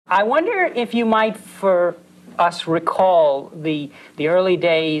I wonder if you might, for us, recall the early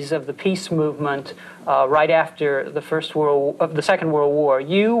days of the peace movement right after the Second World War.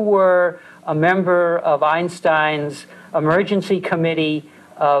 You were a member of Einstein's Emergency Committee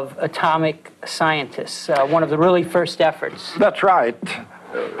of Atomic Scientists, one of the really first efforts. That's right.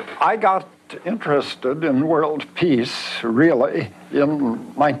 I got interested in world peace, really,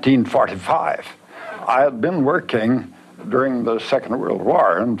 in 1945. I had been working during the Second World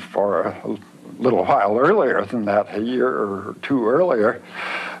War, and for a little while earlier than that, a year or two earlier,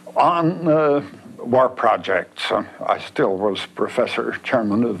 on war projects. I still was professor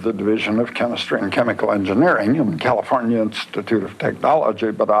chairman of the Division of Chemistry and Chemical Engineering in California Institute of Technology,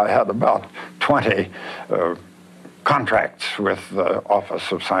 but I had about 20 contracts with the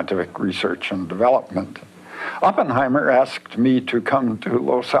Office of Scientific Research and Development. Oppenheimer asked me to come to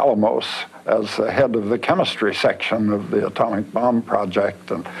Los Alamos as the head of the chemistry section of the atomic bomb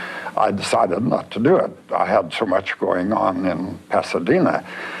project, and I decided not to do it. I had so much going on in Pasadena,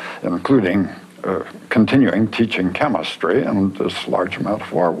 including continuing teaching chemistry and this large amount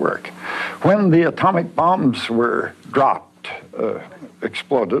of war work. When the atomic bombs were dropped,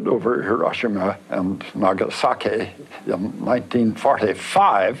 exploded over Hiroshima and Nagasaki in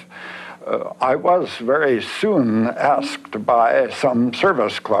 1945, I was very soon asked by some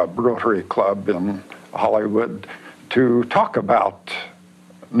service club, Rotary Club in Hollywood, to talk about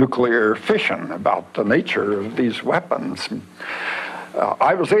nuclear fission, about the nature of these weapons.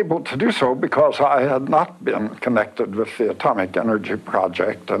 I was able to do so because I had not been connected with the Atomic Energy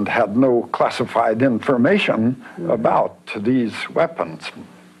Project and had no classified information about these weapons.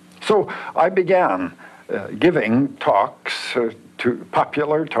 So I began giving talks,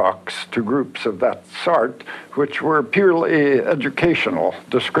 popular talks to groups of that sort, which were purely educational,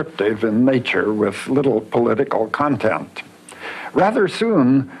 descriptive in nature, with little political content. Rather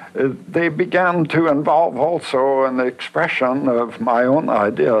soon, they began to involve also an expression of my own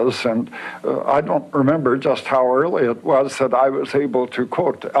ideas, and I don't remember just how early it was that I was able to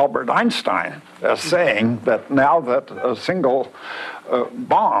quote Albert Einstein as saying that now that a single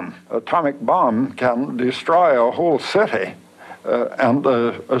atomic bomb, can destroy a whole city, and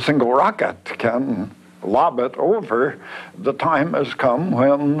a single rocket can lob it over, the time has come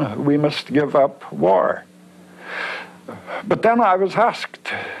when we must give up war. But then I was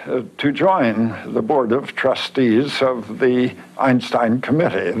asked to join the board of trustees of the Einstein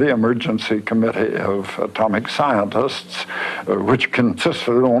Committee, the Emergency Committee of Atomic Scientists, which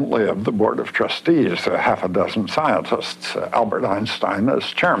consisted only of the board of trustees, half a dozen scientists, Albert Einstein as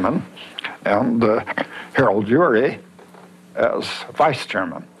chairman, and Harold Urey as vice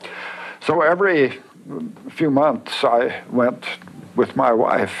chairman. So every few months I went with my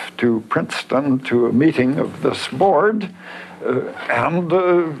wife to Princeton to a meeting of this board, and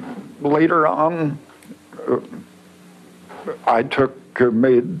later on I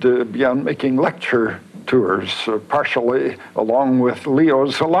began making lecture tours, partially along with Leo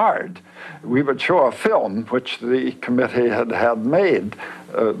Szilard. We would show a film which the committee had made,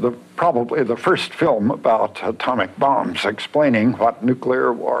 probably the first film about atomic bombs, explaining what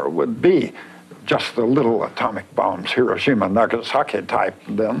nuclear war would be. Just the little atomic bombs, Hiroshima, Nagasaki type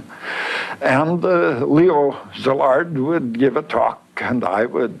then. And Leo Szilard would give a talk, and I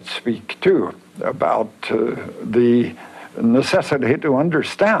would speak too, about the necessity to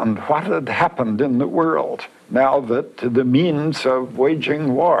understand what had happened in the world now that the means of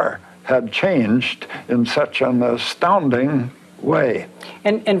waging war had changed in such an astounding way.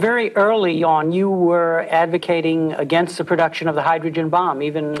 And very early on, you were advocating against the production of the hydrogen bomb,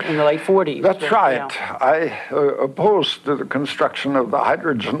 even in the late 40s. That's right. I opposed the construction of the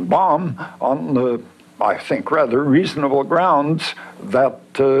hydrogen bomb on the, I think, rather reasonable grounds that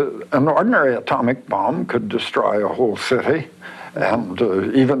an ordinary atomic bomb could destroy a whole city, and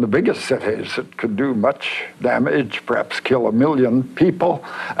even the biggest cities, it could do much damage, perhaps kill 1 million people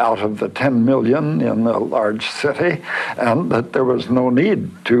out of the 10 million in a large city, and that there was no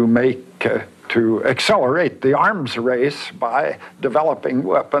need to accelerate the arms race by developing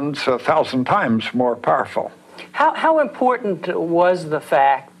weapons 1,000 times more powerful. How important was the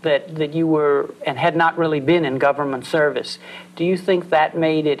fact that you were and had not really been in government service? Do you think that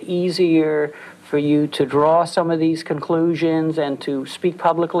made it easier for you to draw some of these conclusions and to speak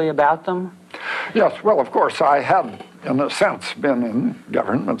publicly about them? Yes, well, of course, I had, in a sense, been in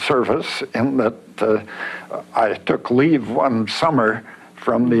government service in that I took leave one summer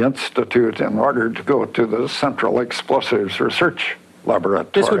from the Institute in order to go to the Central Explosives Research Laboratory.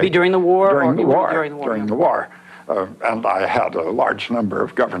 This would be during the war? During the war. and I had a large number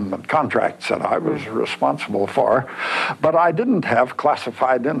of government contracts that I was responsible for, but I didn't have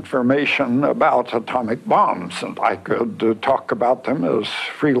classified information about atomic bombs, and I could talk about them as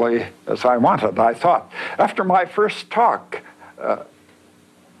freely as I wanted, I thought. After my first talk,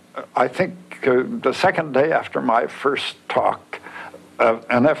 I think the second day after my first talk,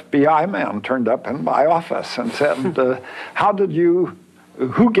 an FBI man turned up in my office and said,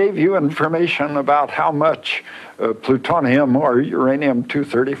 who gave you information about how much plutonium or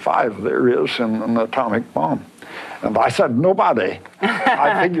uranium-235 there is in an atomic bomb? And I said, nobody.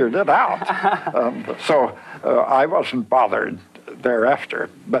 I figured it out. So I wasn't bothered thereafter.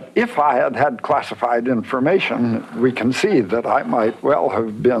 But if I had had classified information, we can see that I might well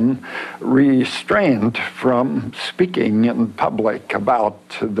have been restrained from speaking in public about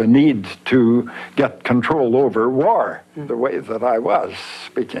the need to get control over war the way that I was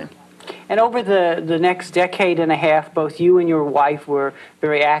speaking. And over the next decade and a half, both you and your wife were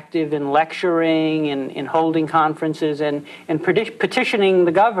very active in lecturing and in holding conferences and petitioning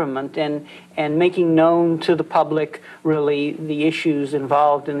the government and making known to the public, really, the issues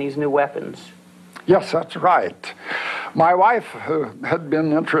involved in these new weapons. Yes, that's right. My wife had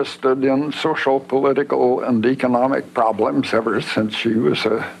been interested in social, political, and economic problems ever since she was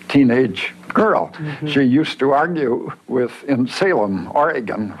a teenage girl. Mm-hmm. She used to argue in Salem,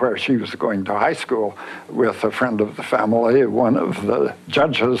 Oregon, where she was going to high school, with a friend of the family, one of the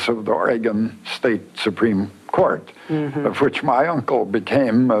judges of the Oregon State Supreme Court, of which my uncle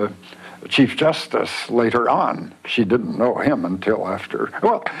became Chief Justice later on. She didn't know him until after.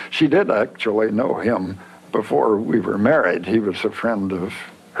 Well, she did actually know him before we were married. He was a friend of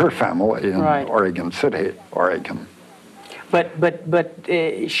her family in Oregon City, Oregon. But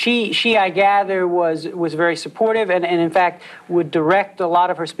she, I gather, was very supportive and in fact would direct a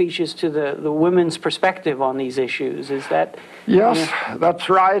lot of her speeches to the women's perspective on these issues. Is that? Yes, that's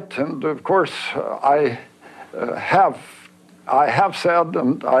right. And of course, I have said,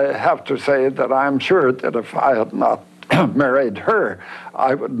 and I have to say that I'm sure that if I had not married her,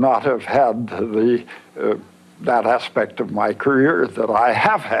 I would not have had that aspect of my career that I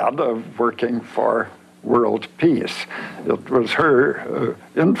have had of working for world peace. It was her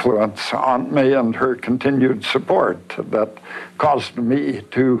influence on me and her continued support that caused me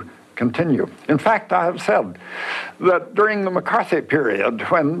to continue. In fact, I have said that during the McCarthy period,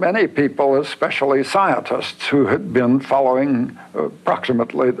 when many people, especially scientists who had been following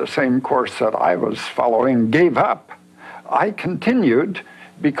approximately the same course that I was following, gave up, I continued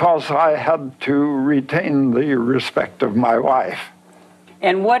because I had to retain the respect of my wife.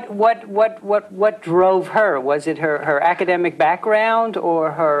 And what drove her? Was it her academic background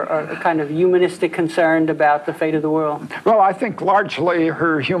or her kind of humanistic concern about the fate of the world? Well, I think largely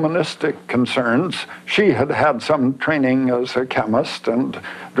her humanistic concerns. She had had some training as a chemist, and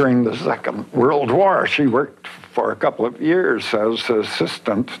during the Second World War, she worked for a couple of years as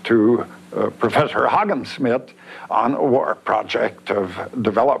assistant to Professor Hagensmith on a war project of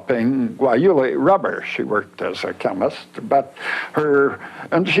developing guayule rubber. She worked as a chemist,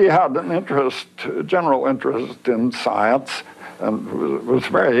 and she had an general interest in science, and was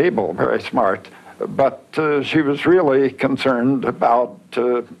very able, very smart, but she was really concerned about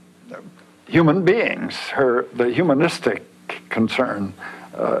human beings. The humanistic concern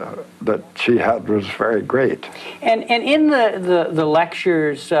that she had was very great. And in the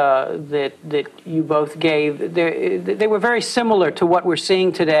lectures that you both gave, they were very similar to what we're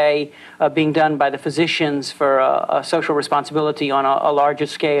seeing today being done by the physicians for a social responsibility on a larger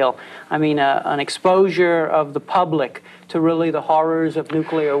scale. I mean, an exposure of the public to really the horrors of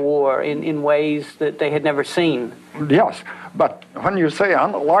nuclear war in ways that they had never seen. Yes, but when you say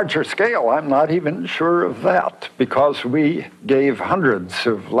on a larger scale, I'm not even sure of that, because we gave hundreds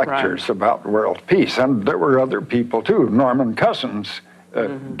of lectures about world peace, and there were other people too. Norman Cousins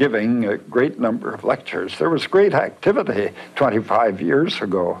giving a great number of lectures. There was great activity 25 years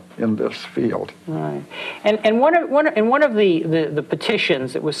ago in this field. Right, and one of the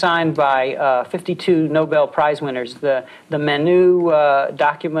petitions that was signed by 52 Nobel Prize winners, the Manu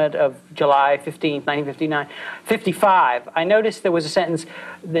document of July 15th, 1955, I noticed there was a sentence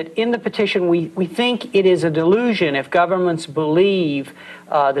that in the petition, we think it is a delusion if governments believe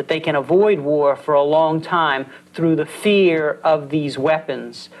that they can avoid war for a long time through the fear of these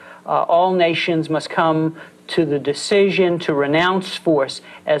weapons. All nations must come to the decision to renounce force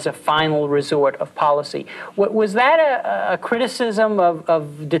as a final resort of policy. Was that a criticism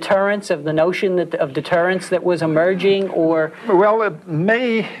of deterrence, of the notion of deterrence that was emerging, or? Well, it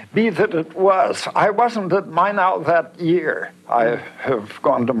may be that it was. I wasn't at Mainau that year. I have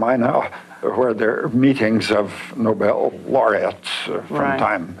gone to Mainau, where there are meetings of Nobel laureates from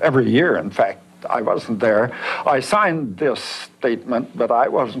time, every year, in fact. I wasn't there. I signed this statement, but I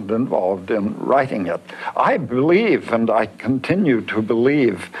wasn't involved in writing it. I believe, and I continue to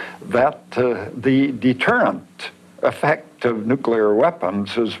believe, that the deterrent effect of nuclear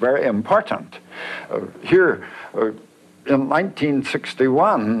weapons is very important. Here, in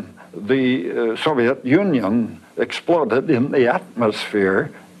 1961, the Soviet Union exploded in the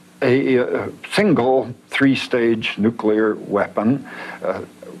atmosphere a single three-stage nuclear weapon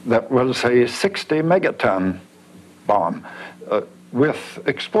that was a 60 megaton bomb with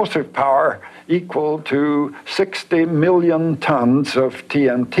explosive power equal to 60 million tons of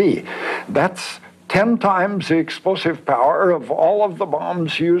TNT. That's 10 times the explosive power of all of the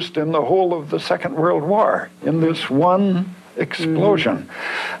bombs used in the whole of the Second World War in this one explosion.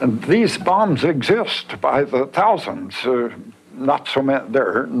 And these bombs exist by the thousands. Not so many.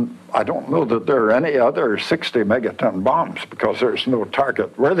 I don't know that there are any other 60 megaton bombs because there's no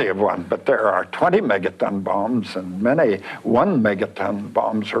target worthy of one, but there are 20 megaton bombs and many 1 megaton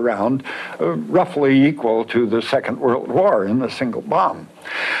bombs around, roughly equal to the Second World War in a single bomb.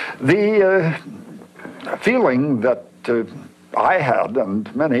 The feeling that I had,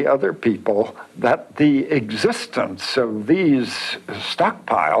 and many other people, that the existence of these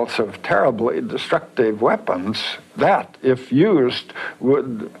stockpiles of terribly destructive weapons that, if used,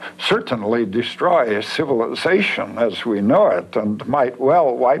 would certainly destroy civilization as we know it and might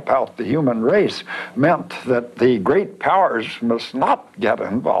well wipe out the human race, meant that the great powers must not get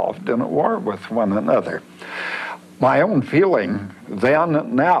involved in a war with one another. My own feeling then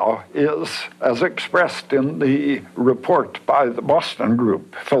and now is, as expressed in the report by the Boston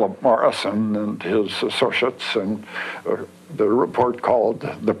group, Philip Morrison and his associates, and the report called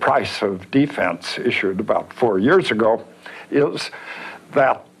The Price of Defense, issued about 4 years ago, is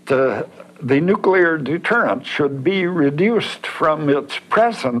that the nuclear deterrent should be reduced from its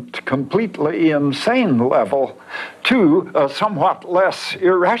present completely insane level to a somewhat less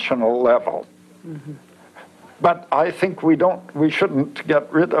irrational level. Mm-hmm. But I think we shouldn't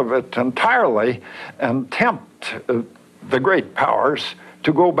get rid of it entirely and tempt the great powers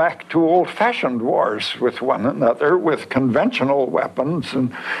to go back to old-fashioned wars with one another, with conventional weapons,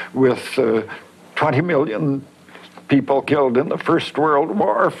 and with 20 million people killed in the First World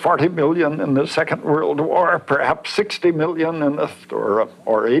War, 40 million in the Second World War, perhaps 60 million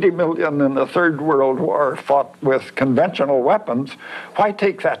or 80 million in the Third World War fought with conventional weapons. Why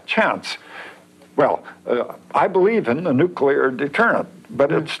take that chance? Well, I believe in the nuclear deterrent, but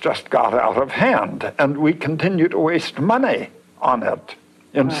it's just got out of hand, and we continue to waste money on it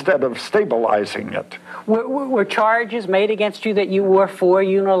instead of stabilizing it. Were charges made against you that you were for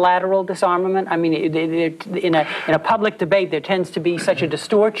unilateral disarmament? I mean, in a public debate, there tends to be such a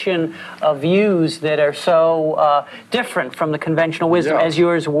distortion of views that are so different from the conventional wisdom as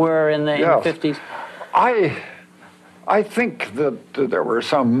yours were in the 50s. I think that there were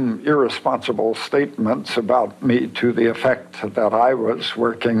some irresponsible statements about me to the effect that I was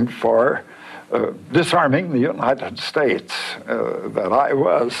working for disarming the United States, that I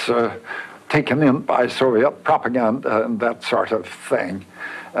was taken in by Soviet propaganda and that sort of thing.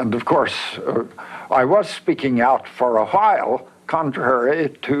 And of course, I was speaking out for a while, contrary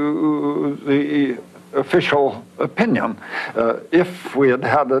to the official opinion. If we had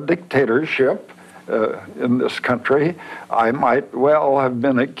had a dictatorship in this country, I might well have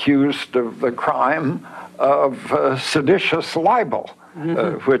been accused of the crime of seditious libel,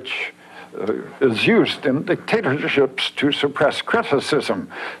 which is used in dictatorships to suppress criticism.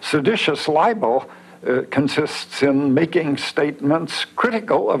 Seditious libel consists in making statements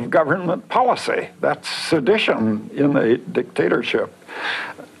critical of government policy. That's sedition in a dictatorship.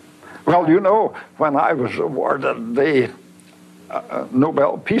 Well, you know, when I was awarded the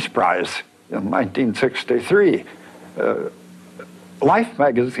Nobel Peace Prize in 1963, Life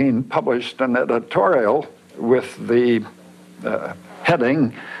magazine published an editorial with the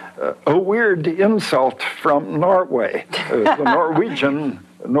heading, "A Weird Insult from Norway." The Norwegian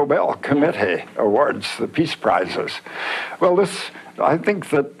Nobel Committee awards the peace prizes. Well, I think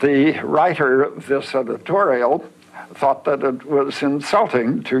that the writer of this editorial thought that it was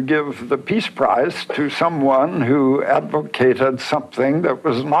insulting to give the Peace Prize to someone who advocated something that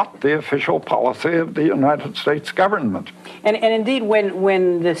was not the official policy of the United States government. And indeed,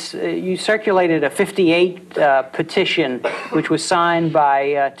 when this you circulated a 58 petition, which was signed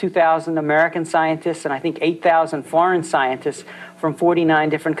by 2,000 American scientists and I think 8,000 foreign scientists from 49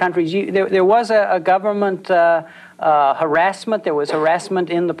 different countries, there was a government harassment. There was harassment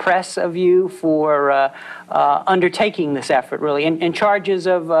in the press of you for undertaking this effort, really, and charges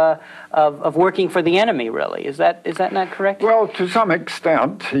of working for the enemy, really. Is that not correct? Well, to some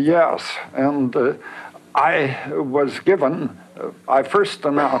extent, yes. And I was given, I first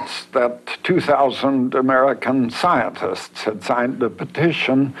announced that 2,000 American scientists had signed a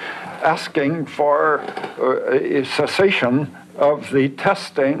petition asking for a cessation of the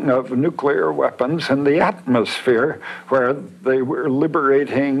testing of nuclear weapons in the atmosphere, where they were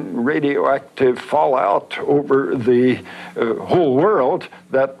liberating radioactive fallout over the whole world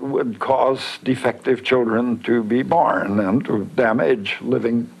that would cause defective children to be born and to damage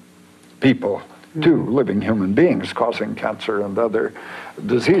living people, too, living human beings, causing cancer and other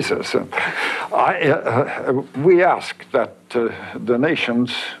diseases. And we asked that the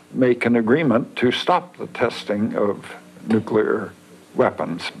nations make an agreement to stop the testing of nuclear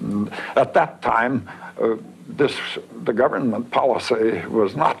weapons. At that time, the government policy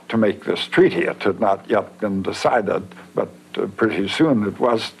was not to make this treaty. It had not yet been decided, but pretty soon it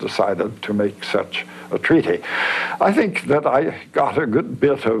was decided to make such a treaty. I think that I got a good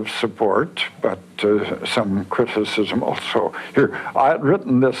bit of support, but some criticism also. Here, I had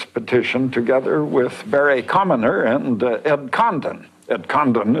written this petition together with Barry Commoner and Ed Condon. Ed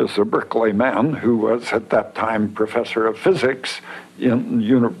Condon is a Berkeley man who was at that time professor of physics in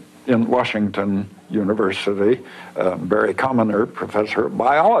Washington University. Barry Commoner, professor of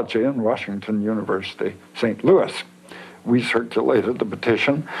biology in Washington University, St. Louis. We circulated the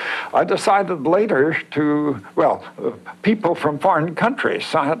petition. I decided later to, people from foreign countries,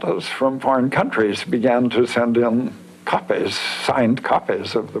 scientists from foreign countries began to send in copies, signed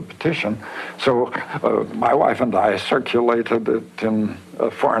copies of the petition. So my wife and I circulated it in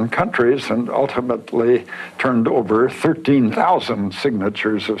foreign countries and ultimately turned over 13,000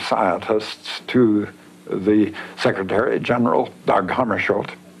 signatures of scientists to the Secretary General, Dag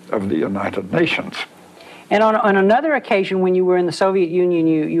Hammarskjöld, of the United Nations. And on another occasion, when you were in the Soviet Union,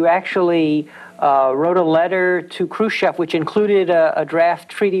 you actually wrote a letter to Khrushchev, which included a draft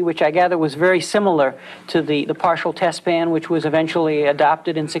treaty, which I gather was very similar to the partial test ban, which was eventually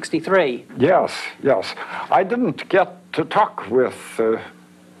adopted in '63. Yes. I didn't get to talk with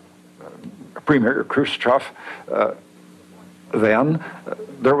Premier Khrushchev then.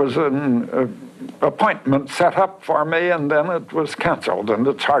 There was an appointment set up for me, and then it was canceled, and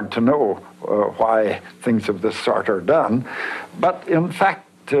it's hard to know why things of this sort are done. But in fact,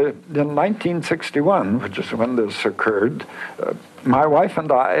 in 1961, which is when this occurred, my wife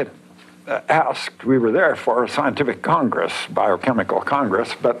and I asked, we were there for a scientific congress, biochemical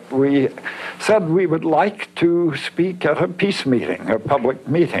congress, but we said we would like to speak at a peace meeting, a public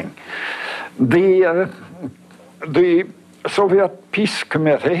meeting. The Soviet Peace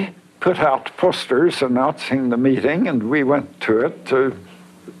Committee put out posters announcing the meeting, and we went to it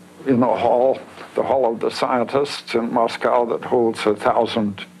in a hall, the Hall of the Scientists in Moscow that holds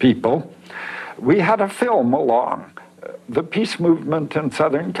 1,000 people. We had a film along, the peace movement in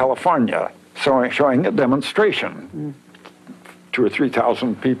Southern California, showing a demonstration. 2,000 or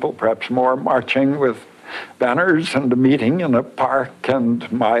 3,000 people, perhaps more, marching with banners and a meeting in a park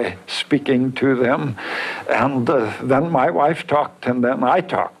and my speaking to them. And then my wife talked and then I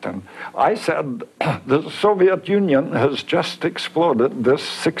talked. And I said, the Soviet Union has just exploded this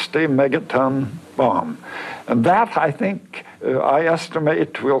 60 megaton bomb. And that, I think, I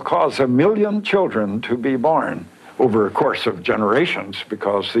estimate will cause 1 million children to be born over a course of generations,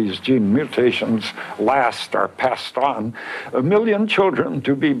 because these gene mutations are passed on. 1 million children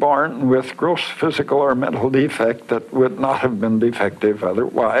to be born with gross physical or mental defect that would not have been defective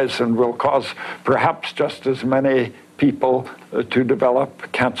otherwise, and will cause perhaps just as many people to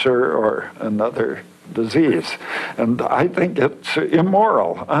develop cancer or another disease. And I think it's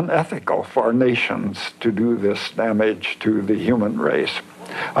immoral, unethical for nations to do this damage to the human race.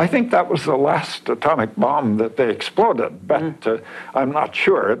 I think that was the last atomic bomb that they exploded, but I'm not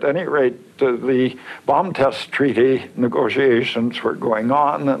sure. At any rate, the bomb test treaty negotiations were going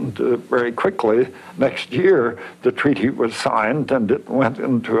on, and very quickly, next year, the treaty was signed, and it went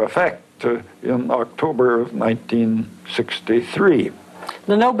into effect in October of 1963.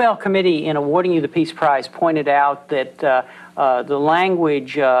 The Nobel Committee, in awarding you the Peace Prize, pointed out that the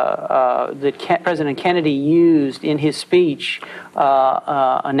language that President Kennedy used in his speech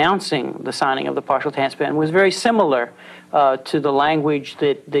announcing the signing of the partial task ban was very similar to the language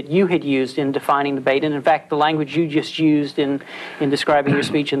that you had used in defining the debate, and in fact, the language you just used in describing your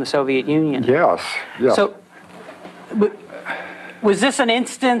speech in the Soviet Union. Yes, yes. So, was this an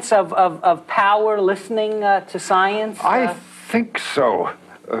instance of power listening to science? I think so.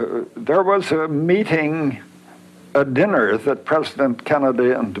 There was a meeting, a dinner that President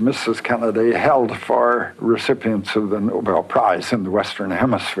Kennedy and Mrs. Kennedy held for recipients of the Nobel Prize in the Western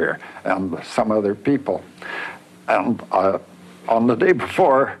Hemisphere and some other people. And on the day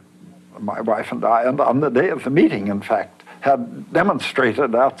before, my wife and I, and on the day of the meeting, in fact, had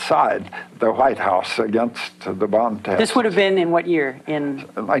demonstrated outside the White House against the bomb test. This would have been in what year? In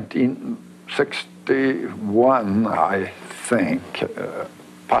 1961, I think,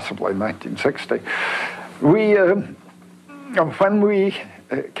 possibly 1960. When we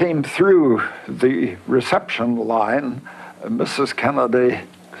came through the reception line, Mrs. Kennedy,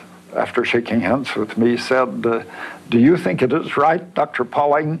 after shaking hands with me, said, "Do you think it is right, Dr.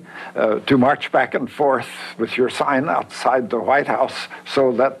 Pauling, to march back and forth with your sign outside the White House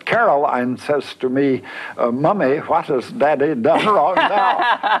so that Caroline says to me, 'Mummy, what has Daddy done wrong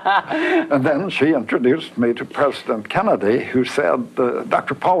now?'" And then she introduced me to President Kennedy, who said,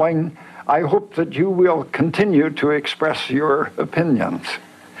 "Dr. Pauling, I hope that you will continue to express your opinions."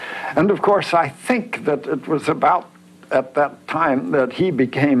 And of course, I think that it was about at that time that he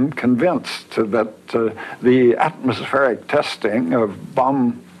became convinced that the atmospheric testing of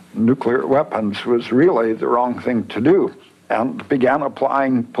nuclear weapons was really the wrong thing to do, and began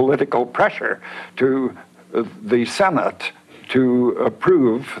applying political pressure to the Senate to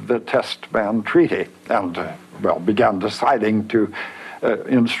approve the test ban treaty, and began deciding to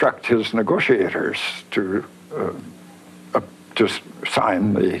instruct his negotiators to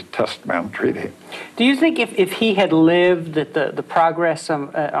sign the test ban treaty. Do you think if he had lived, that the progress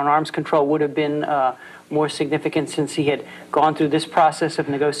on arms control would have been more significant, since he had gone through this process of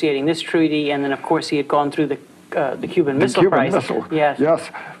negotiating this treaty, and then of course he had gone through the Cuban Missile Crisis? Yes.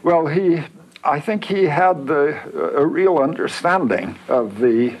 Yes. Well, I think he had a real understanding of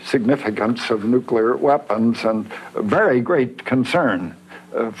the significance of nuclear weapons and a very great concern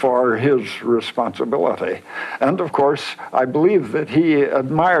for his responsibility. And of course, I believe that he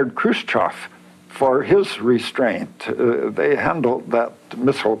admired Khrushchev for his restraint. They handled that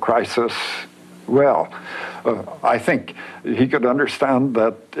missile crisis well. I think he could understand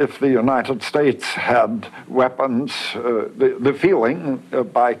that if the United States had weapons, the feeling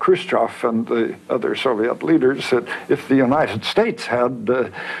by Khrushchev and the other Soviet leaders that if the United States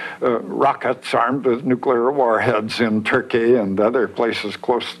had rockets armed with nuclear warheads in Turkey and other places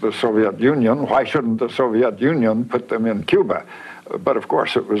close to the Soviet Union, why shouldn't the Soviet Union put them in Cuba? But of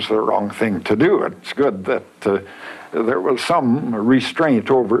course, it was the wrong thing to do. It's good that there was some restraint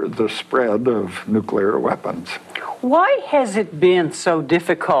over the spread of nuclear weapons. Why has it been so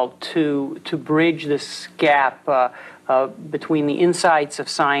difficult to bridge this gap between the insights of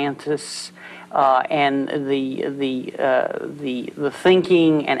scientists and the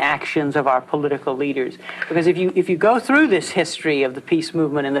thinking and actions of our political leaders? Because if you go through this history of the peace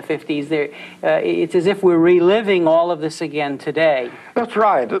movement in the 50s, it's as if we're reliving all of this again today. That's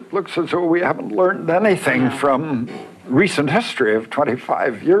right. It looks as though we haven't learned anything from recent history of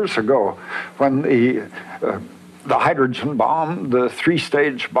 25 years ago, when the hydrogen bomb, the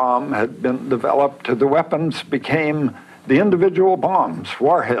three-stage bomb, had been developed. The weapons became the individual bombs,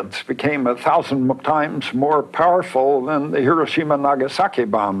 warheads, became 1,000 times more powerful than the Hiroshima-Nagasaki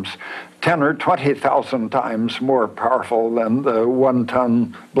bombs, 10 or 20,000 times more powerful than the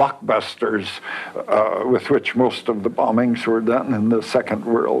one-ton blockbusters with which most of the bombings were done in the Second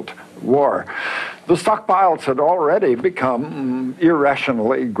World War. The stockpiles had already become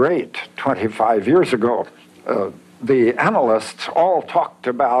irrationally great 25 years ago. The analysts all talked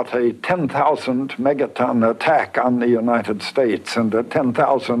about a 10,000 megaton attack on the United States and a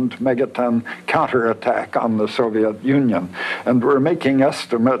 10,000 megaton counterattack on the Soviet Union. And we're making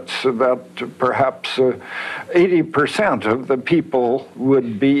estimates that perhaps 80% of the people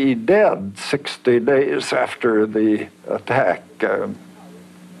would be dead 60 days after the attack.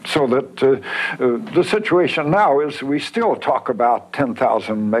 So that the situation now is we still talk about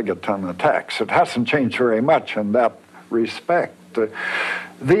 10,000 megaton attacks. It hasn't changed very much in that respect. The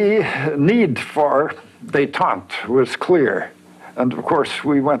need for détente was clear. And of course,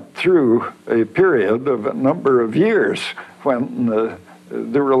 we went through a period of a number of years when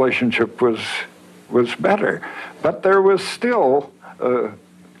the relationship was better. But there was still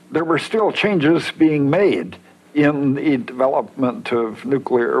there were still changes being made in the development of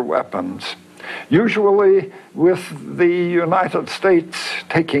nuclear weapons, usually with the United States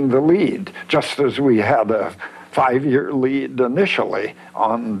taking the lead, just as we had a 5-year lead initially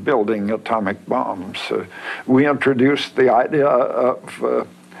on building atomic bombs. We introduced the idea of,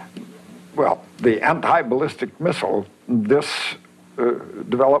 the anti-ballistic missile. This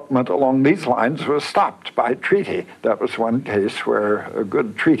development along these lines was stopped by treaty. That was one case where a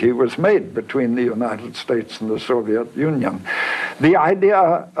good treaty was made between the United States and the Soviet Union. The idea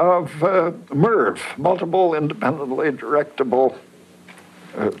of MIRV, multiple independently directable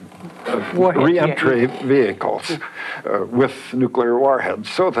re-entry vehicles with nuclear warheads,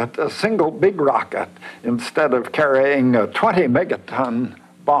 so that a single big rocket, instead of carrying a 20 megaton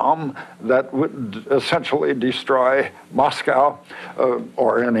bomb that would essentially destroy Moscow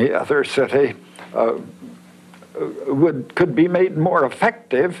or any other city, could be made more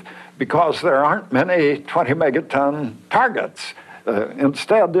effective because there aren't many 20 megaton targets.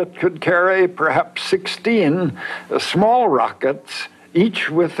 Instead, it could carry perhaps 16 small rockets, each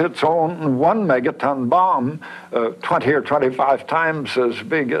with its own 1 megaton bomb, 20 or 25 times as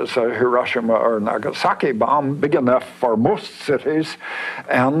big as a Hiroshima or Nagasaki bomb, big enough for most cities,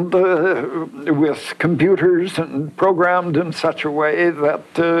 and with computers and programmed in such a way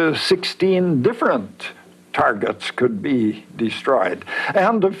that 16 different targets could be destroyed.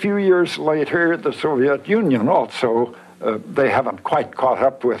 And a few years later, the Soviet Union also they haven't quite caught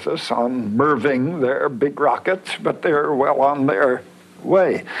up with us on MIRVing their big rockets, but they're well on their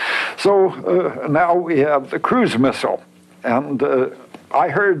way. So now we have the cruise missile. And I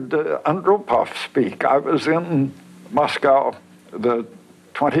heard Andropov speak. I was in Moscow the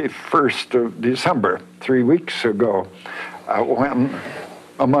 21st of December, 3 weeks ago,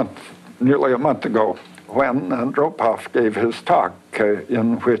 nearly a month ago, when Andropov gave his talk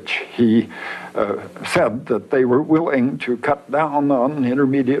in which he said that they were willing to cut down on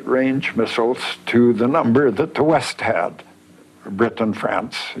intermediate range missiles to the number that the West had, Britain,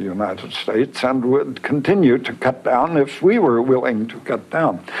 France, the United States, and would continue to cut down if we were willing to cut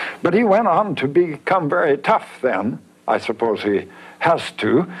down. But he went on to become very tough then. I suppose he has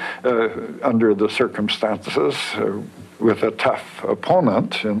to, under the circumstances, with a tough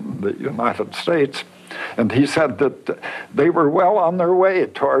opponent in the United States. And he said that they were well on their way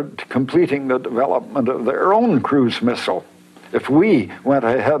toward completing the development of their own cruise missile. If we went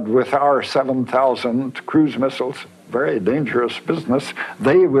ahead with our 7,000 cruise missiles, very dangerous business,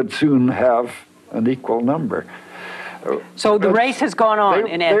 they would soon have an equal number. So the race has gone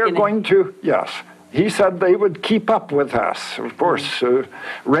on. They're going to, yes. He said they would keep up with us. Of course,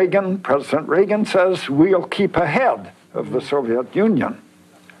 President Reagan says we'll keep ahead of the Soviet Union.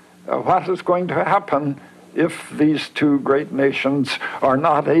 What is going to happen if these two great nations are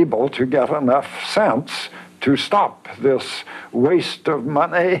not able to get enough sense to stop this waste of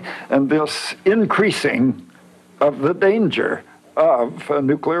money and this increasing of the danger of a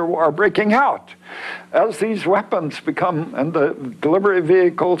nuclear war breaking out? As these weapons become, and the delivery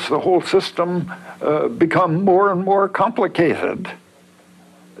vehicles, the whole system become more and more complicated,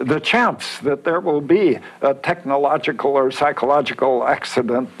 the chance that there will be a technological or psychological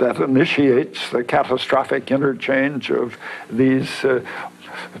accident that initiates the catastrophic interchange of these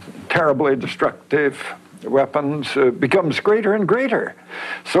terribly destructive weapons becomes greater and greater,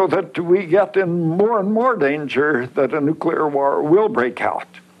 so that we get in more and more danger that a nuclear war will break out.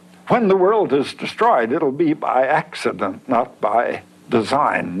 When the world is destroyed, it'll be by accident, not by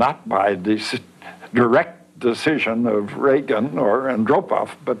design, not by direct decision of Reagan or Andropov,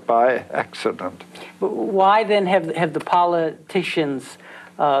 but by accident. But why then have the politicians,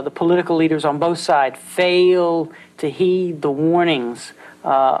 the political leaders on both sides, failed to heed the warnings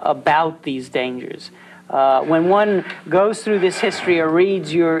about these dangers? When one goes through this history or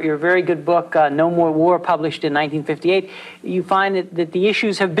reads your very good book, No More War, published in 1958, you find that the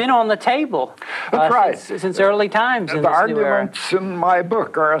issues have been on the table since early times in this new era. The arguments in my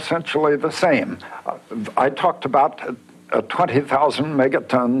book are essentially the same. I talked about a 20,000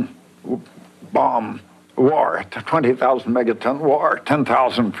 megaton bomb war, 20,000 megaton war,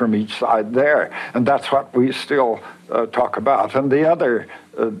 10,000 from each side there. And that's what we still talk about. And the other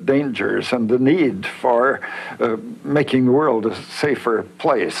dangers and the need for making the world a safer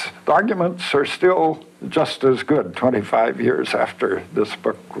place. The arguments are still just as good 25 years after this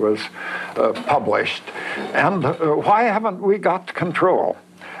book was published. And why haven't we got control?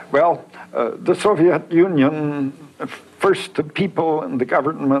 Well, the Soviet Union, first the people and the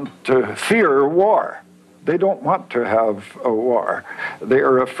government fear war. they don't want to have a war. They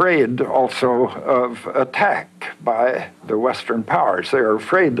are afraid also of attack by the Western powers. They are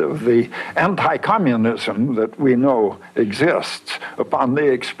afraid of the anti-communism that we know exists upon the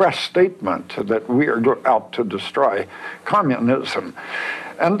express statement that we are out to destroy communism.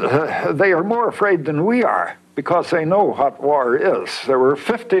 And they are more afraid than we are, because they know what war is. There were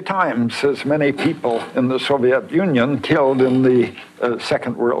 50 times as many people in the Soviet Union killed in the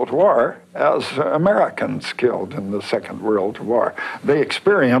Second World War as Americans killed in the Second World War. They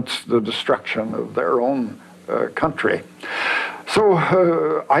experienced the destruction of their own country.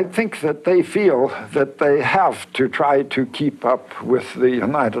 So I think that they feel that they have to try to keep up with the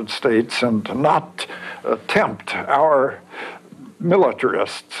United States and not tempt our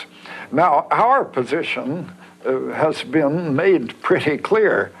militarists. Now, our position has been made pretty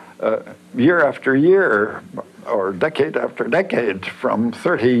clear year after year, or decade after decade, from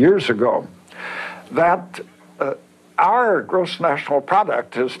 30 years ago, that our gross national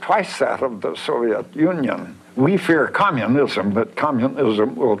product is twice that of the Soviet Union. We fear communism, that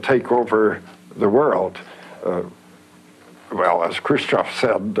communism will take over the world. Well, as Khrushchev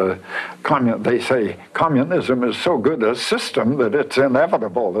said, they say communism is so good a system that it's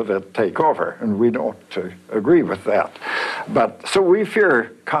inevitable that it take over, and we don't agree with that. But so we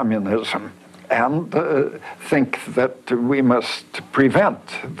fear communism and think that we must prevent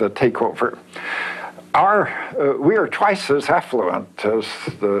the takeover. We are twice as affluent as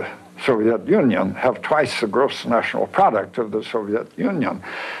the Soviet Union, have twice the gross national product of the Soviet Union.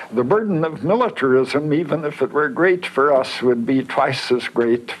 The burden of militarism, even if it were great for us, would be twice as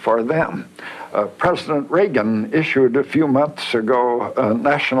great for them. President Reagan issued a few months ago a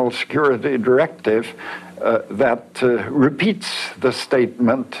national security directive that repeats the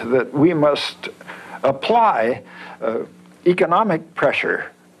statement that we must apply economic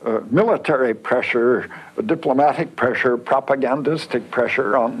pressure, military pressure, diplomatic pressure, propagandistic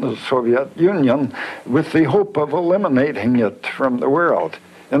pressure on the Soviet Union with the hope of eliminating it from the world.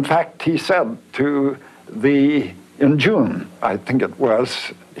 In fact, he said in June, I think it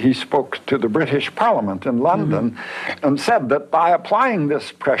was, he spoke to the British Parliament in London and said that by applying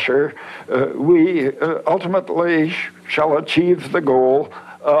this pressure, we ultimately shall achieve the goal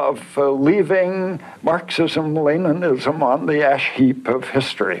of leaving Marxism-Leninism on the ash heap of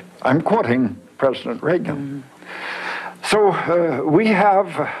history. I'm quoting President Reagan. So we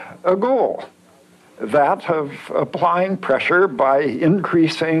have a goal, that of applying pressure by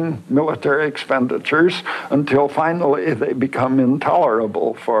increasing military expenditures until finally they become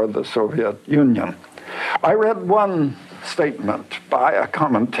intolerable for the Soviet Union. I read one statement by a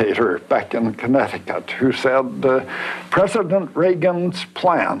commentator back in Connecticut who said President Reagan's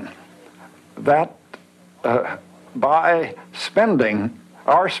plan that by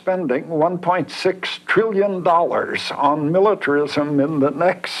our spending $1.6 trillion on militarism in the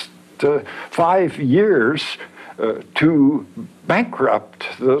next 5 years to bankrupt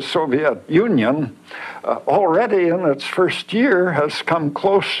the Soviet Union, already in its first year has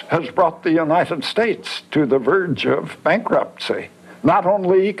brought the United States to the verge of bankruptcy, not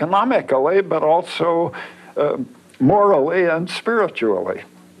only economically, but also morally and spiritually.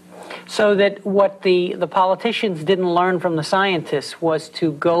 So that what the politicians didn't learn from the scientists was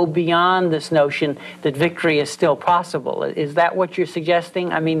to go beyond this notion that victory is still possible. Is that what you're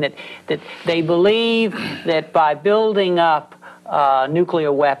suggesting? I mean, that they believe that by building up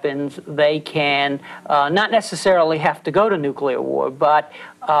nuclear weapons, they can not necessarily have to go to nuclear war, but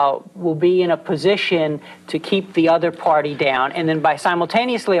will be in a position to keep the other party down, and then by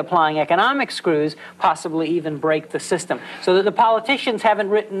simultaneously applying economic screws, possibly even break the system. So that the politicians haven't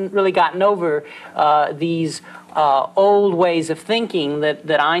really gotten over these old ways of thinking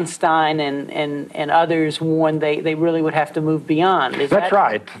that Einstein and others warned they really would have to move beyond. That's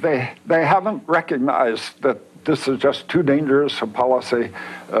right. They haven't recognized that this is just too dangerous a policy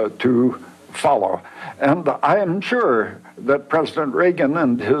to follow. And I am sure that President Reagan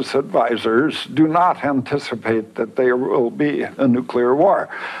and his advisors do not anticipate that there will be a nuclear war.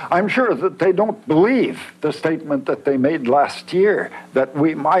 I'm sure that they don't believe the statement that they made last year that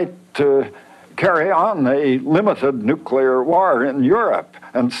we might carry on a limited nuclear war in Europe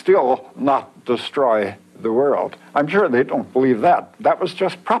and still not destroy the world. I'm sure they don't believe that. That was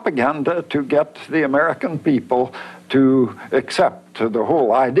just propaganda to get the American people to accept the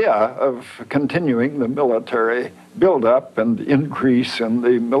whole idea of continuing the military buildup and increase in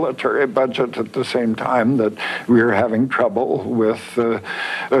the military budget at the same time that we're having trouble with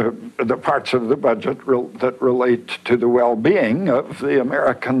the parts of the budget that relate to the well-being of the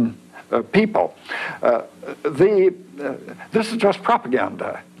American people. This is just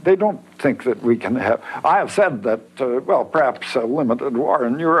propaganda. They don't think that we can have. I have said that, well, perhaps a limited war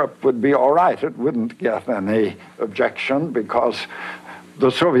in Europe would be all right. It wouldn't get any objection because the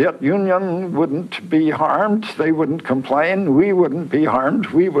Soviet Union wouldn't be harmed. They wouldn't complain. We wouldn't be harmed.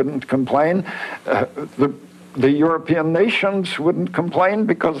 We wouldn't complain. The European nations wouldn't complain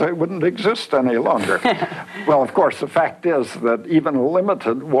because they wouldn't exist any longer. Well, of course, the fact is that even a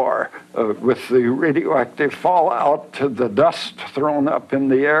limited war with the radioactive fallout, the dust thrown up in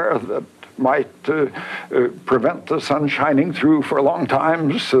the air that might prevent the sun shining through for long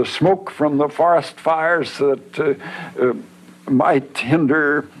times, smoke from the forest fires that might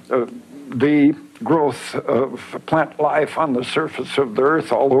hinder the growth of plant life on the surface of the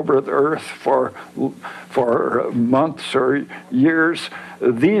earth, all over the earth for months or years.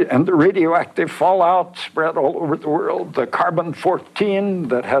 And the radioactive fallout spread all over the world. The carbon-14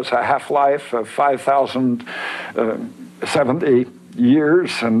 that has a half-life of 5,070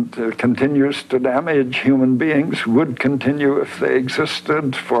 years and continues to damage human beings would continue if they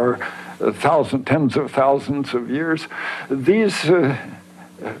existed for tens of thousands of years.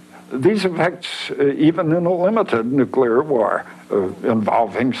 These effects, even in a limited nuclear war,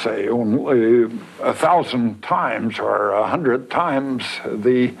 involving, say, only 1,000 times or 100 times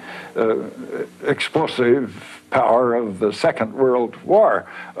the explosive power of the Second World War,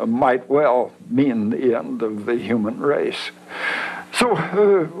 might well mean the end of the human race. So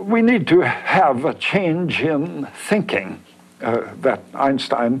we need to have a change in thinking that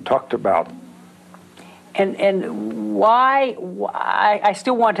Einstein talked about. And why, I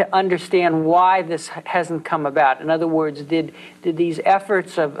still want to understand why this hasn't come about. In other words, did these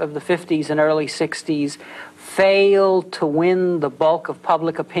efforts of the 50s and early 60s fail to win the bulk of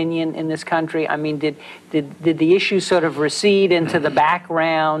public opinion in this country? I mean, did the issues sort of recede into the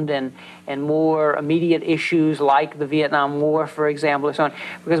background and more immediate issues like the Vietnam War, for example, or so on?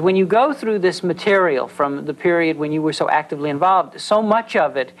 Because when you go through this material from the period when you were so actively involved, so much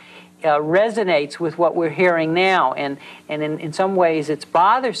of it resonates with what we're hearing now, and in some ways it's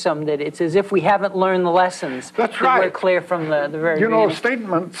bothersome that it's as if we haven't learned the lessons that were clear from the very beginning. You know,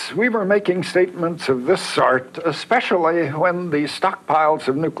 statements, we were making statements of this sort, especially when the stockpiles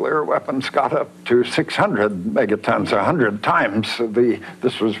of nuclear weapons got up to 600 megatons, 100 times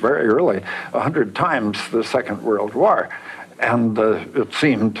this was very early, 100 times the Second World War. And it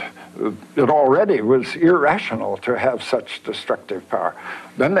seemed it already was irrational to have such destructive power.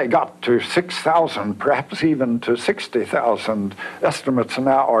 Then they got to 6,000, perhaps even to 60,000. Estimates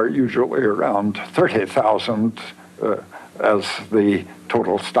now are usually around 30,000 as the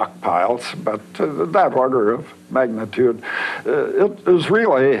total stockpiles, but that order of magnitude. It is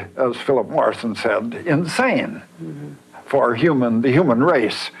really, as Philip Morrison said, insane for the human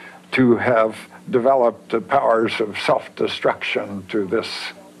race to have developed the powers of self-destruction to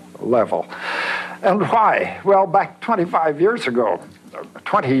this level. And why? Well, back 20 years ago,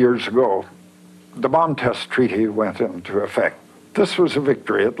 the bomb test treaty went into effect. This was a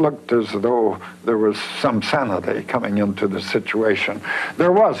victory. It looked as though there was some sanity coming into the situation.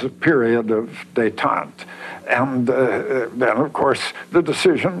 There was a period of détente. And then, of course, the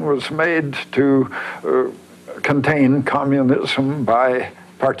decision was made to contain communism by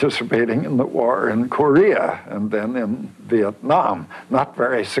participating in the war in Korea and then in Vietnam. Not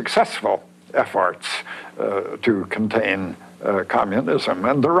very successful efforts to contain communism,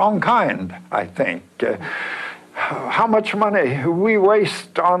 and the wrong kind, I think. How much money we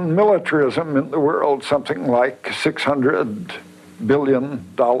waste on militarism in the world? Something like $600 billion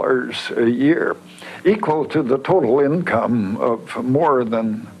a year, equal to the total income of more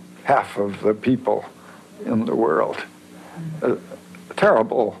than half of the people in the world.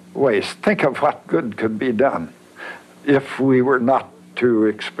 Terrible waste. Think of what good could be done if we were not to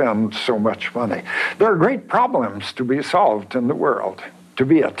expend so much money. There are great problems to be solved in the world, to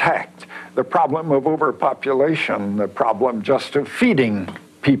be attacked. The problem of overpopulation, the problem just of feeding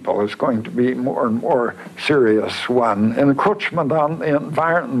people is going to be more and more serious one. Encroachment on the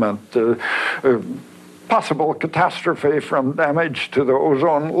environment, possible catastrophe from damage to the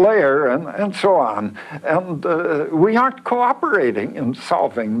ozone layer, and so on. And we aren't cooperating in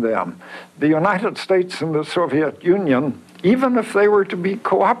solving them. The United States and the Soviet Union, even if they were to be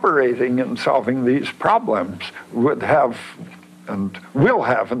cooperating in solving these problems, would have and will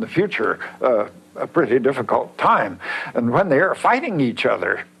have in the future a pretty difficult time. And when they are fighting each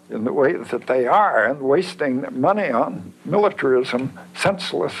other in the way that they are and wasting money on militarism,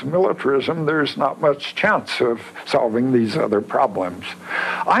 senseless militarism, there's not much chance of solving these other problems.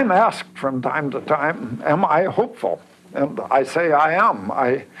 I'm asked from time to time, am I hopeful? And I say I am.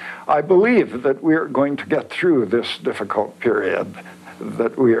 I believe that we're going to get through this difficult period.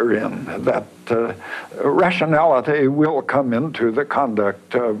 that we are in, that rationality will come into the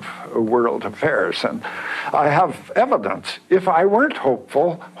conduct of world affairs. And I have evidence. If I weren't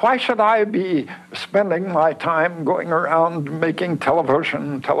hopeful, why should I be spending my time going around making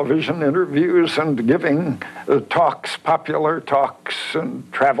television interviews and giving talks, popular talks,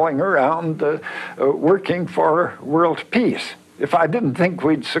 and traveling around working for world peace? If I didn't think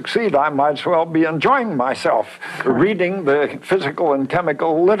we'd succeed, I might as well be enjoying myself, reading the physical and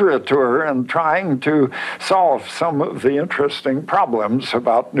chemical literature and trying to solve some of the interesting problems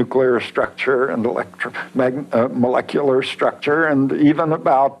about nuclear structure and molecular structure, and even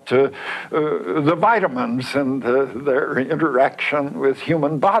about the vitamins and their interaction with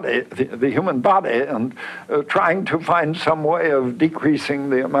human body, the human body, and trying to find some way of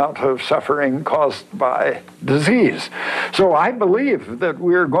decreasing the amount of suffering caused by disease. So I believe that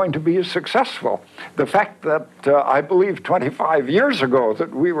we're going to be successful. The fact that I believed 25 years ago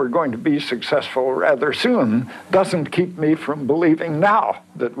that we were going to be successful rather soon doesn't keep me from believing now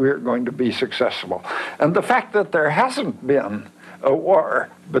that we're going to be successful. And the fact that there hasn't been a war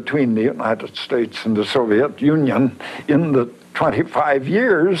between the United States and the Soviet Union in the 25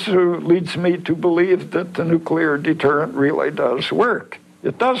 years leads me to believe that the nuclear deterrent really does work.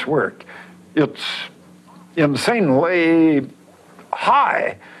 It does work. It's insanely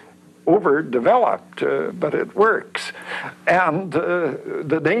high, overdeveloped, but it works. And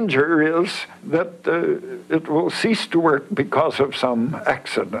the danger is that it will cease to work because of some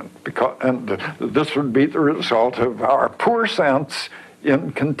accident. And this would be the result of our poor sense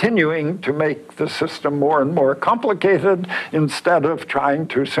in continuing to make the system more and more complicated instead of trying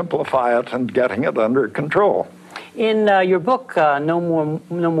to simplify it and getting it under control. In your book, No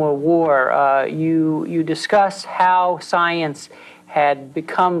More War, you discuss how science had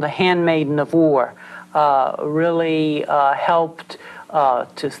become the handmaiden of war, really helped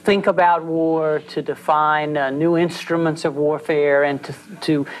to think about war, to define new instruments of warfare, and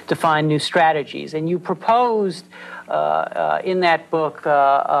to define new strategies. And you proposed in that book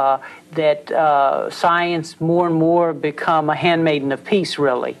that science more and more become a handmaiden of peace,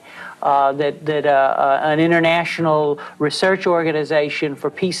 really. That an international research organization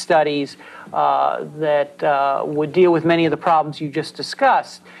for peace studies that would deal with many of the problems you just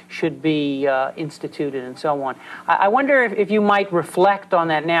discussed should be instituted and so on. I wonder if you might reflect on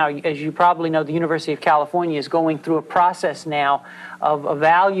that now. As you probably know, the University of California is going through a process now of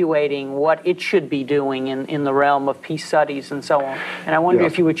evaluating what it should be doing in the realm of peace studies and so on. And I wonder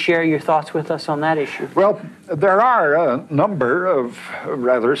if you would share your thoughts with us on that issue. Well, there are a number of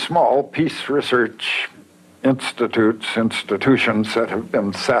rather small peace research institutions that have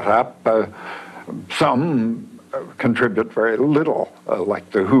been set up. Some contribute very little, like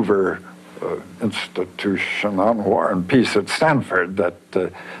the Hoover Institution on War and Peace at Stanford, that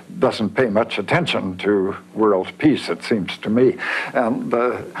doesn't pay much attention to world peace, it seems to me, and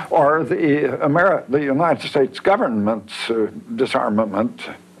or the United States government's disarmament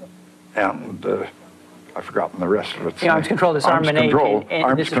and I've forgotten the rest of it. The Arms Control Disarmament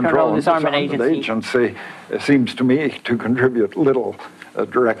Agency seems to me to contribute little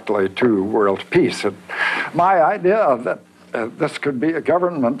directly to world peace. My idea that this could be a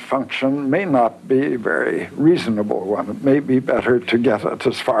government function may not be a very reasonable one. It may be better to get it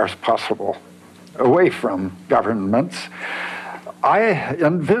as far as possible away from governments. I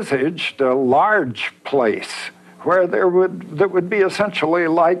envisaged a large place where that would be essentially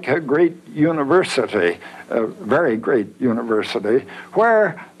like a great university, a very great university,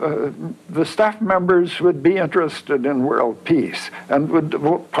 where the staff members would be interested in world peace and would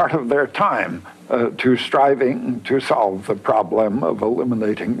devote part of their time to striving to solve the problem of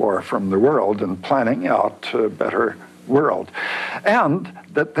eliminating war from the world and planning out a better world. And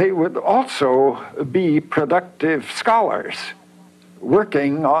that they would also be productive scholars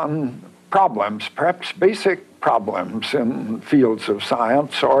working on problems, perhaps basic problems in fields of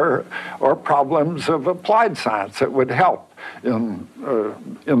science or problems of applied science that would help in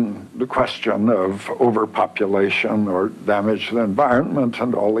the question of overpopulation or damage to the environment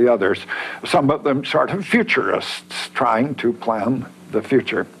and all the others. Some of them sort of futurists trying to plan the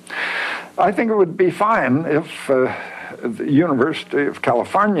future. I think it would be fine if the University of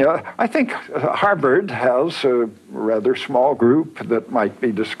California, I think Harvard has a rather small group that might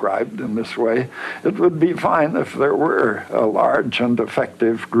be described in this way. It would be fine if there were a large and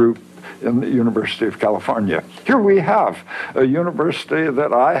effective group in the University of California. Here we have a university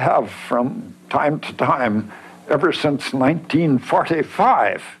that I have from time to time, ever since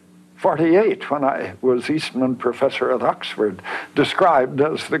 1948, when I was Eastman Professor at Oxford, described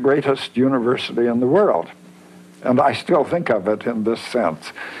as the greatest university in the world. and I still think of it in this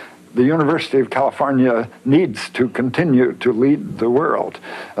sense. The University of California needs to continue to lead the world.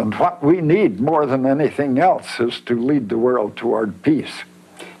 And what we need more than anything else is to lead the world toward peace.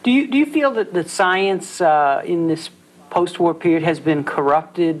 Do you feel that science in this post-war period has been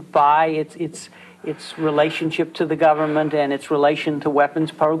corrupted by its relationship to the government and its relation to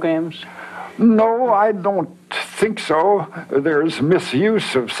weapons programs? No, I don't think so. There's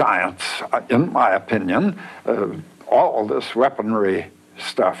misuse of science, in my opinion. All this weaponry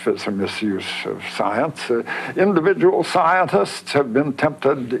stuff is a misuse of science. Individual scientists have been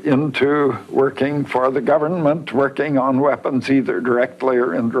tempted into working for the government, working on weapons either directly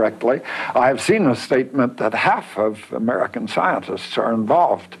or indirectly. I've seen a statement that half of American scientists are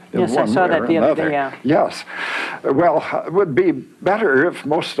involved in one way or another. Yes, I saw that the other day, yeah. Yes. Well, it would be better if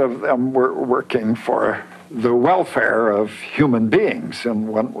most of them were working for the welfare of human beings in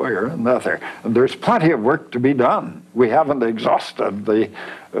one way or another. And there's plenty of work to be done. We haven't exhausted the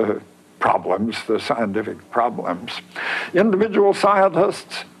problems, the scientific problems. Individual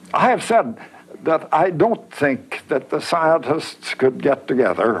scientists, I have said that I don't think that the scientists could get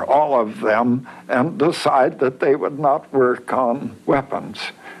together, all of them, and decide that they would not work on weapons.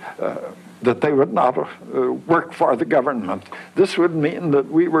 That they would not work for the government. This would mean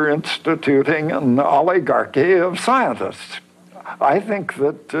that we were instituting an oligarchy of scientists. I think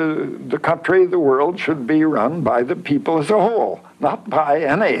that the country, the world, should be run by the people as a whole, not by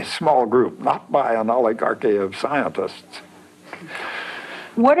any small group, not by an oligarchy of scientists.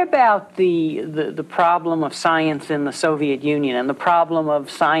 What about the problem of science in the Soviet Union and the problem of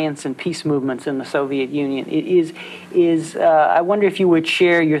science and peace movements in the Soviet Union? I wonder if you would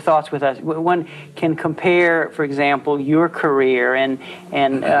share your thoughts with us. One can compare, for example, your career and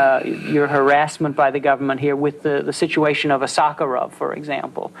your harassment by the government here with the situation of a Sakharov, for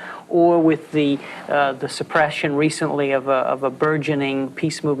example, or with the suppression recently of a burgeoning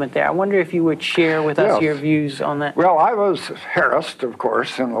peace movement there. I wonder if you would share with us your views on that. Well, I was harassed, of course,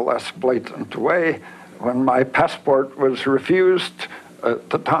 in a less blatant way when my passport was refused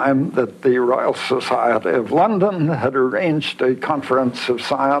at the time that the Royal Society of London had arranged a conference of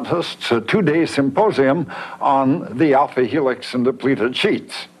scientists, a two-day symposium on the alpha helix and depleted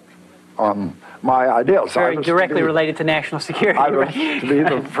sheets, on my ideas. Very directly related to national security. I was to be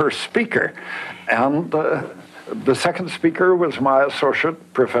the first speaker. And the second speaker was my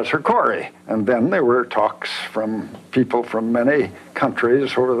associate, Professor Corey. And then there were talks from people from many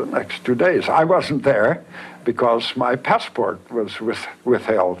countries over the next 2 days. I wasn't there because my passport was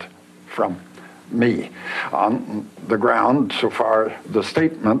withheld from me on the ground, so far the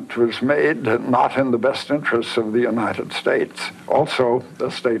statement was made, not in the best interests of the United States. Also, the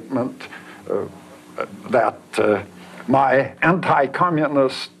statement that my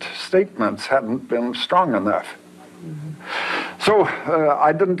anti-communist statements hadn't been strong enough. So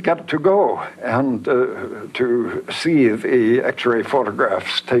I didn't get to go and to see the X-ray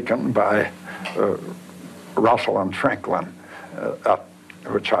photographs taken by Rosalind Franklin,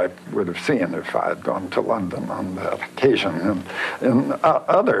 which I would have seen if I had gone to London on that occasion. And in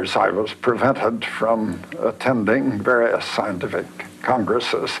others, I was prevented from attending various scientific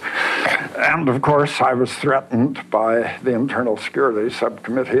congresses. And of course, I was threatened by the Internal Security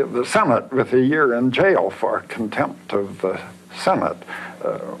Subcommittee of the Senate with a year in jail for contempt of the Senate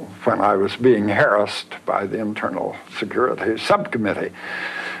when I was being harassed by the Internal Security Subcommittee.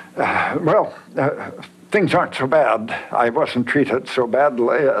 Things aren't so bad. I wasn't treated so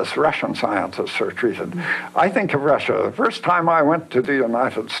badly as Russian scientists are treated. I think of Russia. The first time I went to the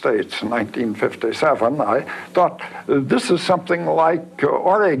United States in 1957, I thought, this is something like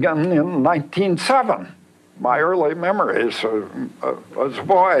Oregon in 1907. My early memories as a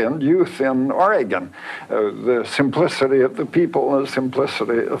boy and youth in Oregon, the simplicity of the people, the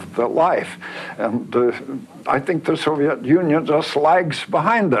simplicity of the life. And I think the Soviet Union just lags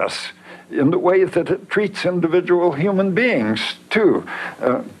behind us in the way that it treats individual human beings, too.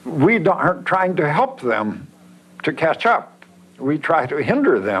 We aren't trying to help them to catch up. We try to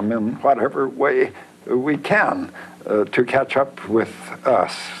hinder them in whatever way we can to catch up with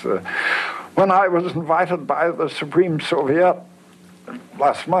us. When I was invited by the Supreme Soviet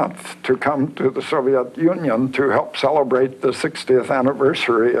last month to come to the Soviet Union to help celebrate the 60th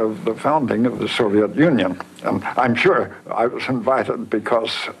anniversary of the founding of the Soviet Union, and I'm sure I was invited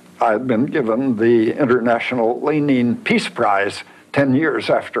because I had been given the International Lenin Peace Prize 10 years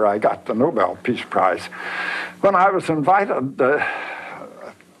after I got the Nobel Peace Prize. When I was invited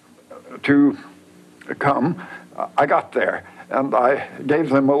to come, I got there, and I gave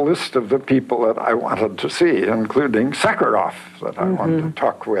them a list of the people that I wanted to see, including Sakharov, that I wanted to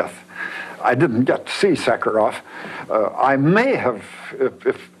talk with. I didn't get to see Sakharov. I may have,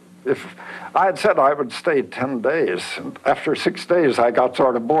 if I had said I would stay 10 days, and after 6 days I got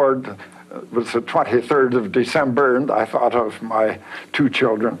sort of bored. It was the 23rd of December, and I thought of my two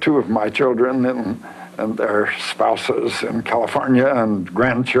of my children and their spouses in California and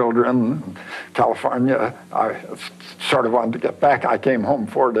grandchildren in California. I sort of wanted to get back. I came home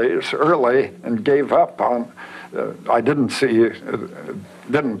 4 days early and gave up on, I didn't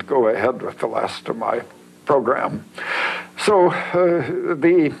go ahead with the last of my program. So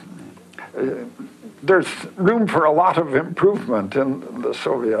there's room for a lot of improvement in the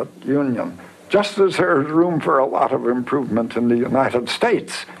Soviet Union, just as there's room for a lot of improvement in the United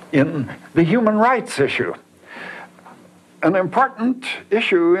States in the human rights issue. An important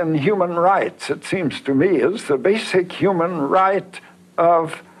issue in human rights, it seems to me, is the basic human right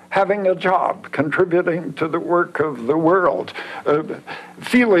of having a job, contributing to the work of the world,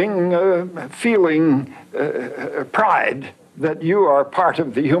 feeling pride that you are part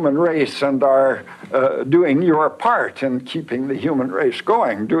of the human race and are doing your part in keeping the human race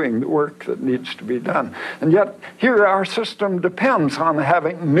going, doing the work that needs to be done. And yet, here our system depends on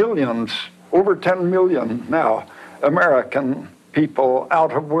having millions, over 10 million now, American people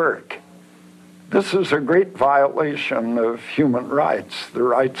out of work. This is a great violation of human rights, the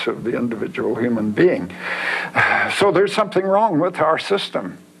rights of the individual human being. So there's something wrong with our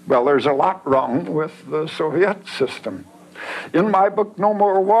system. Well, there's a lot wrong with the Soviet system. In my book, No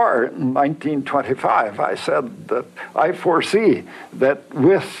More War, in 1925, I said that I foresee that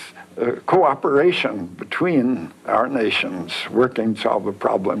with cooperation between our nations working to solve the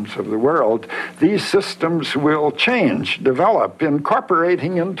problems of the world, these systems will change, develop,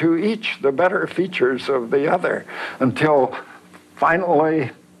 incorporating into each the better features of the other, until finally,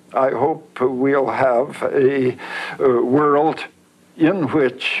 I hope we'll have a world in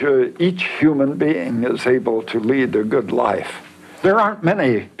which each human being is able to lead a good life. There aren't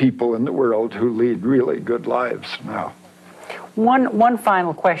many people in the world who lead really good lives now. One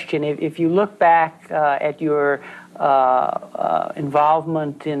final question. If you look back at your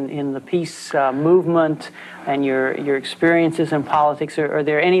involvement in the peace movement and your experiences in politics, are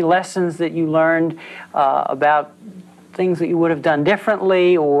there any lessons that you learned about things that you would have done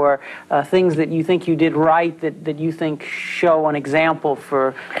differently, or things that you think you did right that you think show an example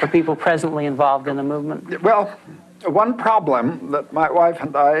for people presently involved in the movement? Well, one problem that my wife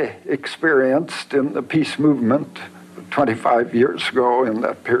and I experienced in the peace movement 25 years ago, in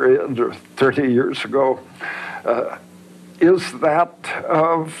that period, or 30 years ago, is that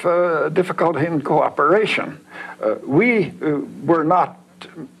of difficulty in cooperation. We were not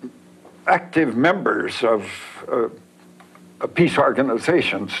active members of peace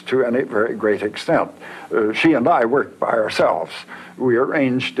organizations to any very great extent. She and I worked by ourselves. We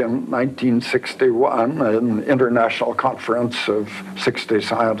arranged in 1961 an international conference of 60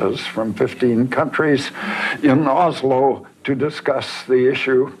 scientists from 15 countries in Oslo to discuss the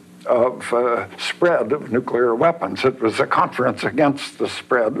issue of spread of nuclear weapons. It was a conference against the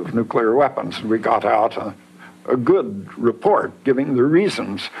spread of nuclear weapons. We got out a good report giving the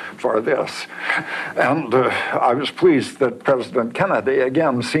reasons for this. And I was pleased that President Kennedy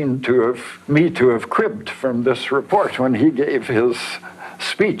again seemed to have cribbed from this report when he gave his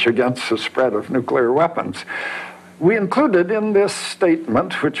speech against the spread of nuclear weapons. We included in this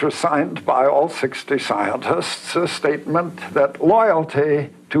statement, which was signed by all 60 scientists, a statement that loyalty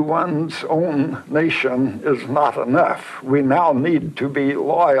to one's own nation is not enough. We now need to be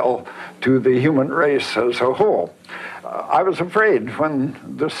loyal to the human race as a whole. I was afraid when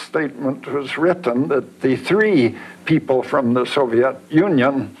this statement was written that the three people from the Soviet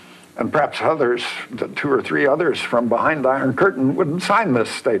Union, and perhaps others, the 2 or 3 others from behind the Iron Curtain, wouldn't sign this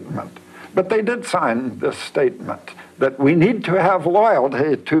statement. But they did sign this statement, that we need to have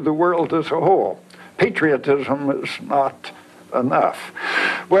loyalty to the world as a whole. Patriotism is not enough.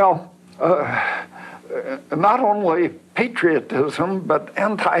 Well, not only patriotism, but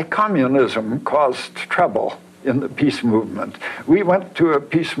anti-communism caused trouble in the peace movement. We went to a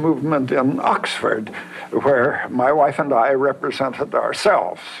peace movement in Oxford where my wife and I represented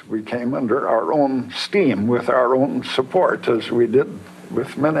ourselves. We came under our own steam with our own support, as we did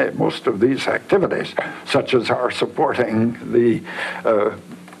with most of these activities, such as our supporting the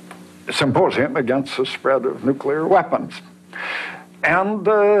symposium against the spread of nuclear weapons. And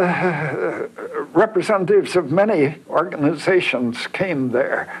representatives of many organizations came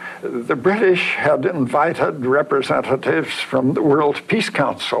there. The British had invited representatives from the World Peace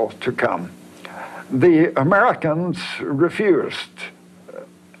Council to come. The Americans refused,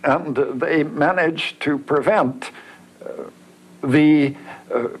 and they managed to prevent the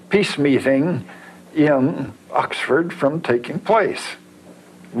peace meeting in Oxford from taking place.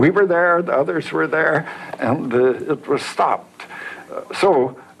 We were there, the others were there, and it was stopped.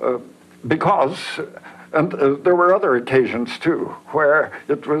 Because, and there were other occasions too, where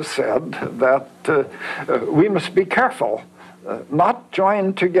it was said that we must be careful not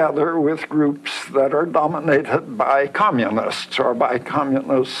join together with groups that are dominated by communists or by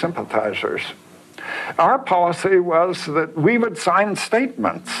communist sympathizers. Our policy was that we would sign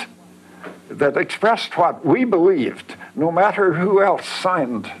statements that expressed what we believed, no matter who else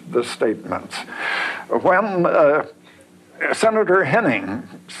signed the statements. When Senator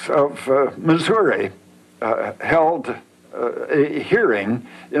Hennings of Missouri held a hearing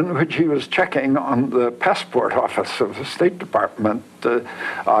in which he was checking on the passport office of the State Department,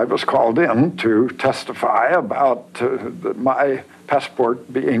 I was called in to testify about my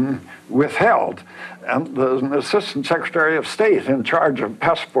passport being withheld. And an assistant secretary of state in charge of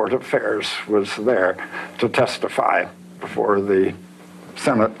passport affairs was there to testify before the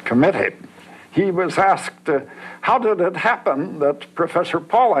Senate committee. He was asked, how did it happen that Professor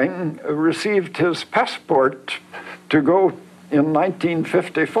Pauling received his passport to go in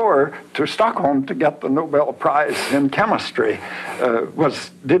 1954 to Stockholm to get the Nobel Prize in chemistry?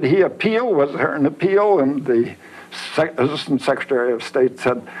 Did he appeal? Was there an appeal? And the Assistant Secretary of State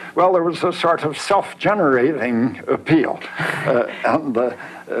said, well, there was a sort of self-generating appeal.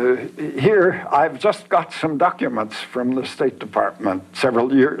 Here, I've just got some documents from the State Department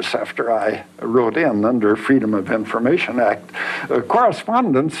several years after I wrote in under Freedom of Information Act,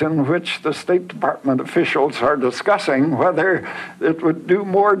 correspondence in which the State Department officials are discussing whether it would do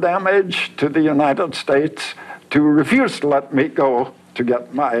more damage to the United States to refuse to let me go to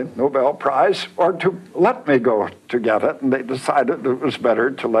get my Nobel Prize or to let me go to get it, and they decided it was better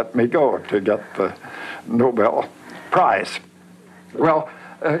to let me go to get the Nobel Prize. Well,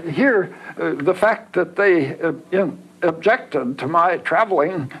 here, the fact that they objected to my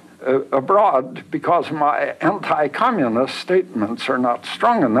traveling abroad because my anti-communist statements are not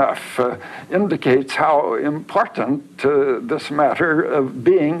strong enough indicates how important this matter of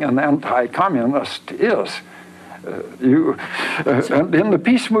being an anti-communist is. And in the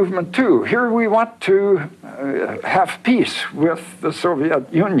peace movement too, here we want to have peace with the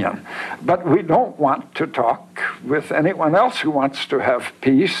Soviet Union, but we don't want to talk with anyone else who wants to have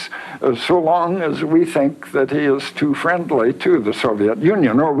peace so long as we think that he is too friendly to the Soviet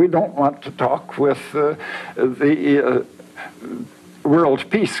Union, or we don't want to talk with the World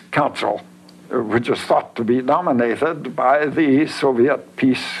Peace Council, which is thought to be dominated by the Soviet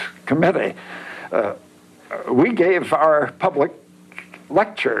Peace Committee. We gave our public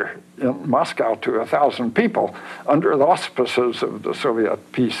lecture in Moscow to 1,000 people under the auspices of the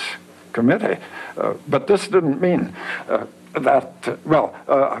Soviet Peace Committee. But this didn't mean to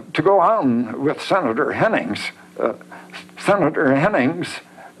go on with Senator Hennings, Senator Hennings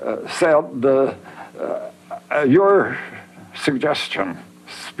said, your suggestion,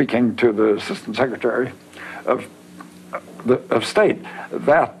 speaking to the Assistant Secretary of State,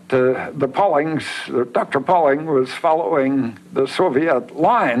 that Dr. Pauling was following the Soviet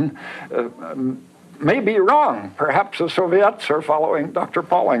line, may be wrong. Perhaps the Soviets are following Dr.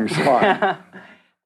 Pauling's line.